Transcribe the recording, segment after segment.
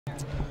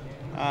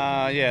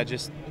Yeah,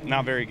 just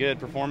not very good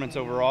performance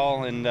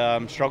overall,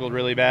 and struggled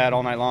really bad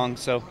all night long.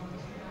 So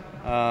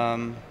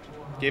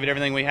gave it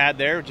everything we had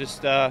there.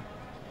 Just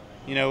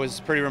you know, it was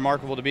pretty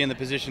remarkable to be in the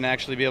position to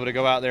actually be able to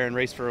go out there and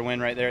race for a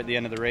win right there at the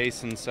end of the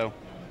race. And so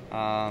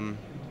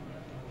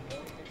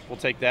we'll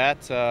take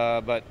that,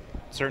 but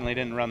certainly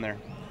didn't run there.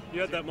 You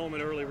had that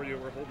moment earlier where you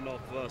were holding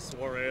off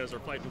Suarez or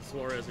fighting with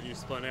Suarez and you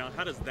spun out.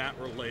 How does that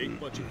relate,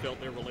 what you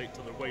felt there relate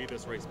to the way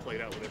this race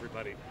played out with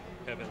everybody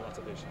having lots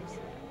of issues?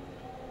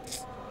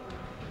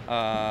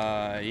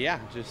 Yeah,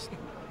 just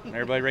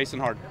everybody racing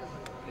hard.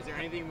 Is there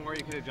anything more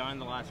you could have done in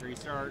the last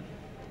restart?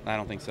 I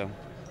don't think so.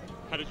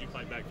 How did you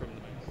fight back from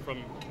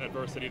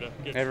adversity to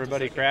get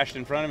Everybody to crashed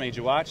in front of me. Did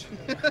you watch?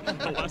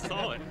 Oh, I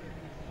saw it.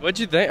 What'd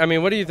you think? I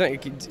mean, what do you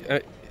think?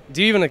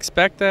 Do you even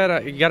expect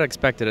that? You got to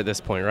expect it at this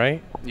point,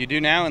 right? You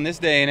do now in this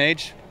day and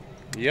age.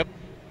 Yep.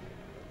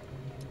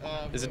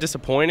 Is it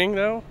disappointing,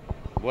 though?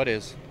 What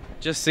is?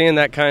 Just seeing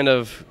that kind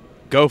of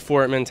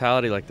go-for-it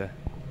mentality like that.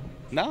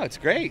 No, it's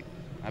great.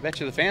 I bet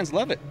you the fans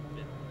love it.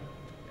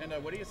 And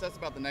what do you assess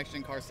about the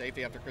next-gen car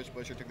safety after Chris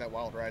Buescher took that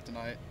wild ride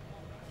tonight?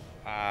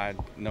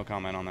 No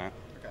comment on that.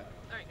 Okay.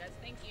 All right, guys.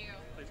 Thank you.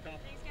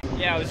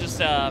 Yeah, it was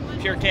just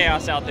pure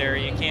chaos out there.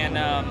 You can't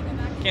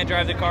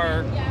drive the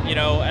car, you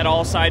know, at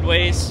all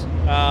sideways.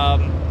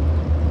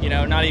 You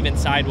know, not even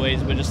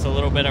sideways, but just a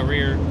little bit of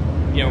rear,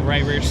 you know,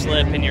 right rear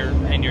slip in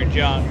your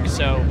junk.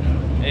 So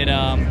it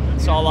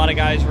saw a lot of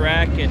guys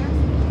wreck, and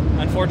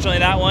unfortunately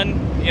that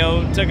one, you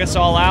know, took us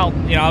all out.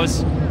 You know, I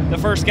was the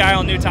first guy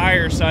on new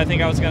tires, so I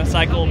think I was going to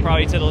cycle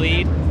probably to the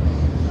lead.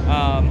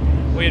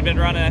 We had been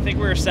running, I think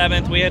we were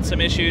 7th. We had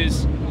some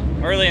issues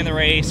early in the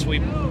race. We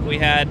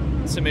had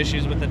some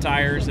issues with the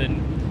tires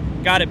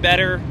and got it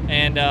better,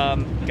 and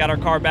got our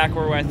car back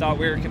where I thought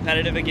we were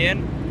competitive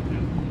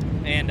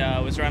again, and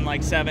was run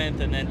like 7th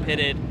and then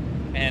pitted,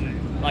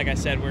 and like I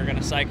said, we were going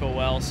to cycle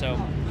well, so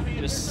it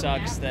just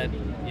sucks that,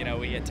 you know,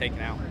 we get taken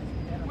out.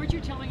 Weren't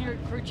you telling your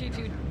crew chief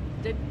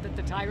that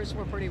the tires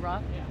were pretty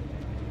rough?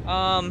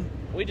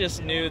 We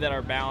just knew that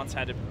our balance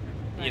had to,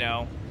 you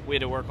know, we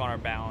had to work on our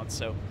balance,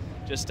 so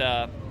just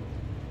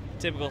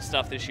typical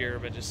stuff this year,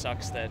 but just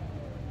sucks that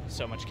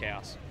so much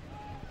chaos.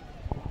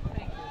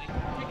 Thank you.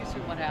 Take us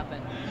through what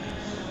happened.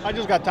 I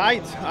just got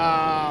tight.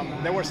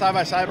 They were side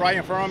by side right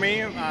in front of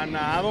me, and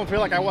I don't feel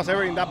like I was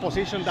ever in that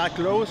position that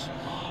close,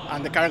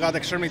 and the car got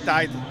extremely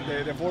tight.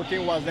 The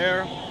 14 was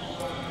there.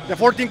 The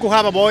 14 could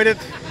have avoided,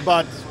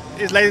 but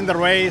it's late in the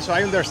race, so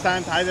I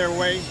understand either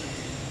way.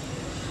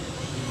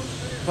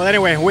 But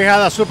anyway, we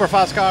had a super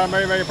fast car. I'm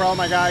very, very proud of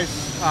my guys.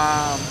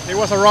 It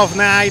was a rough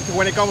night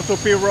when it comes to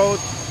pit road,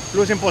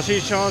 losing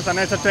positions, and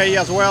SRT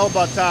as well,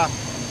 but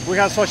we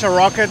had such a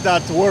rocket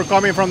that we're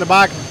coming from the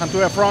back and to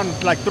the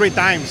front like 3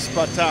 times.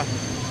 But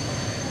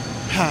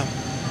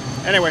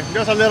anyway,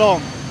 just a little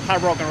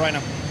heartbroken right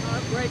now.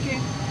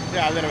 Heartbreaking?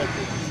 Yeah, a little bit.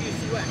 Did you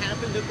see what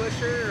happened to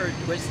Buescher, or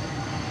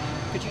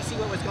could you see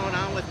what was going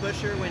on with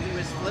Buescher when he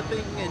was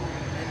flipping and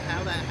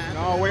how that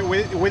happened?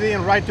 No, we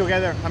didn't ride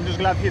together. I'm just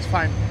glad he's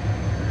fine.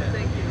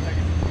 Thank you.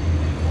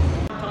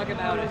 Talk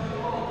about it.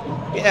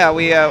 Yeah,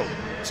 we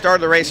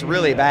started the race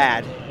really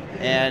bad,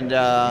 and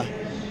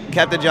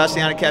kept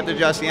adjusting on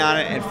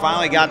it, and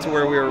finally got to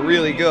where we were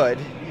really good.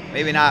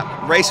 Maybe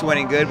not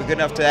race-winning good, but good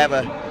enough to have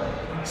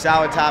a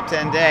solid top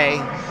 10 day,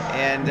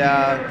 and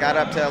got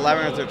up to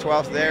 11th or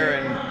 12th there,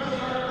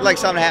 and like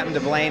something happened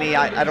to Blaney,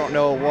 I don't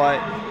know what,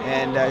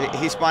 and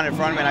he spun in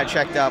front of me, and I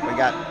checked up and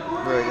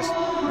really just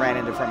ran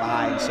into from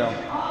behind. So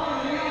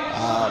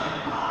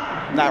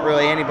not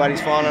really anybody's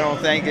fault, I don't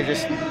think. It's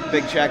just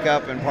big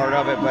checkup and part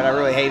of it, but I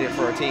really hate it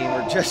for our team.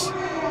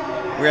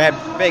 We had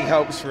big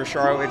hopes for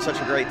Charlotte. We had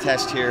such a great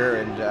test here,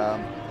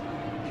 and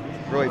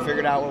really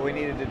figured out what we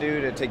needed to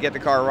do to get the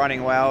car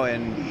running well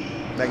and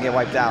then get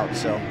wiped out.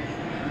 So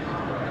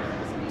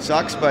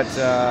sucks, but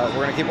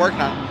we're going to keep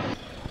working on it.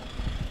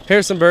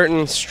 Harrison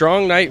Burton,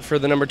 strong night for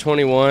the number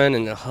 21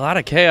 and a lot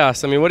of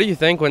chaos. I mean, what do you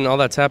think when all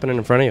that's happening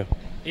in front of you?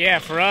 Yeah,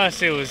 for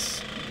us, it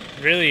was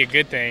really a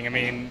good thing. I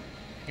mean,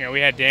 you know, we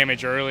had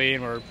damage early,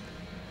 and we're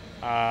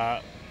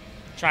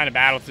trying to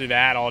battle through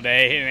that all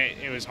day,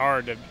 and it was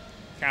hard to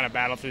kind of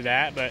battle through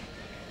that. But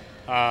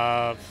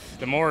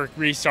the more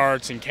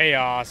restarts and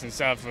chaos and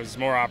stuff was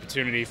more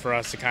opportunity for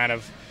us to kind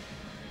of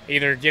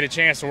either get a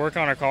chance to work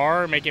on our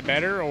car, make it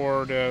better,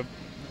 or to,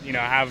 you know,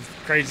 have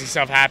crazy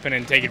stuff happen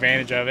and take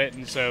advantage of it.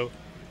 And so,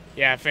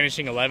 yeah,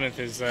 finishing 11th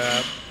is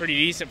pretty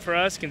decent for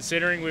us,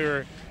 considering we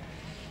were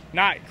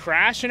not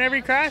crashing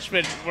every crash,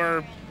 but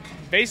we're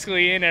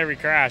basically in every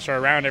crash or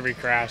around every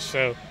crash.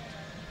 So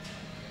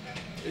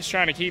just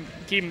trying to keep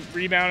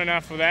rebounding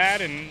off of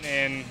that,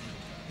 and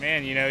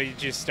man, you know, you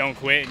just don't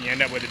quit and you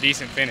end up with a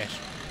decent finish.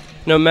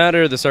 No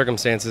matter the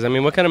circumstances, I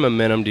mean, what kind of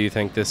momentum do you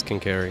think this can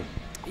carry?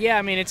 Yeah,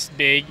 I mean, it's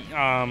big.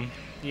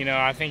 You know,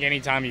 I think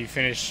anytime you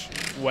finish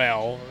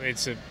well,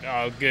 it's a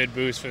good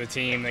boost for the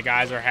team. The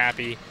guys are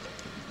happy.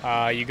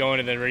 You go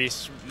into the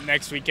race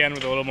next weekend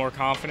with a little more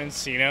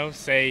confidence, you know,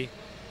 say,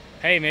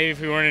 hey, maybe if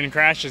we weren't in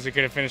crashes, we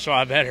could have finished a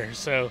lot better.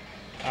 So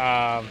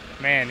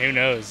Man, who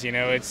knows? You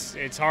know,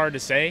 it's hard to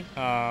say,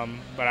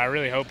 but I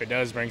really hope it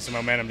does bring some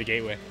momentum to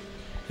Gateway.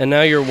 And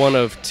now you're one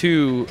of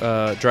 2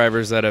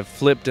 drivers that have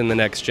flipped in the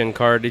next gen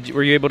car.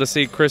 Were you able to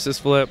see Chris's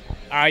flip?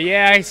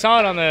 Yeah, I saw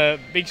it on the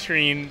big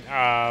screen.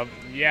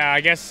 Yeah,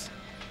 I guess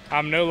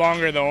I'm no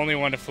longer the only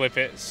one to flip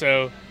it,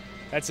 so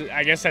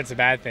I guess that's a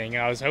bad thing.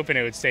 I was hoping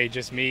it would stay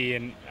just me,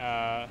 and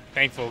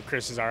thankful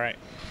Chris is all right.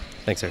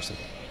 Thanks, Harrison.